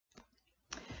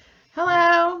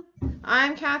Hello,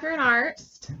 I'm Catherine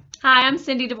Artzt, Hi, I'm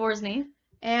Cindy DeVoursney.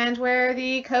 and we're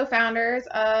the co-founders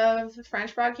of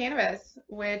French Broad Cannabis,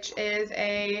 which is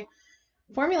a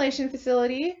formulation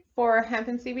facility for hemp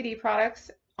and CBD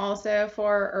products, also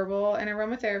for herbal and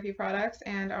aromatherapy products,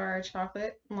 and our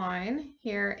chocolate line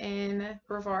here in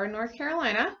Brevard, North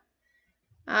Carolina.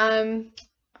 Um,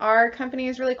 our company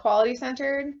is really quality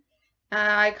centered.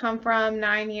 I come from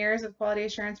 9 years of quality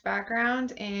assurance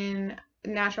background in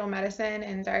natural medicine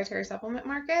and dietary supplement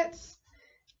markets.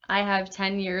 I have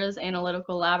 10 years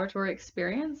analytical laboratory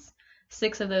experience.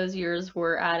 6 of those years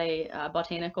were at a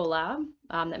botanical lab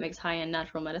that makes high-end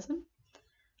natural medicine.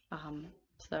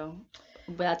 So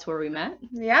that's where we met.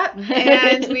 Yep,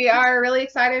 and we are really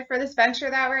excited for this venture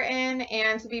that we're in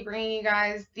and to be bringing you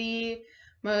guys the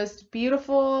most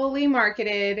beautifully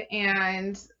marketed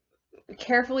and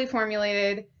carefully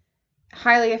formulated,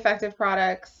 highly effective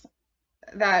products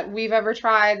that we've ever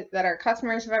tried, that our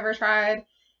customers have ever tried,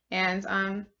 and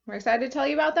we're excited to tell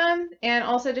you about them and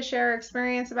also to share our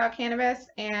experience about cannabis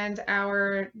and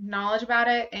our knowledge about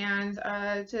it and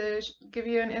to give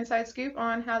you an inside scoop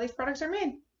on how these products are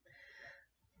made.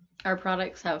 Our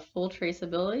products have full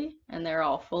traceability and they're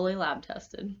all fully lab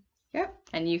tested. Yep.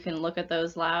 And you can look at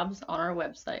those labs on our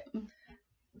website.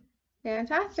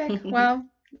 Fantastic. Well,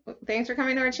 thanks for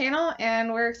coming to our channel,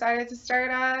 and we're excited to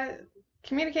start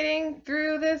communicating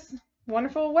through this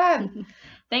wonderful web.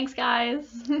 Thanks, guys.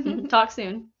 Talk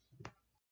soon.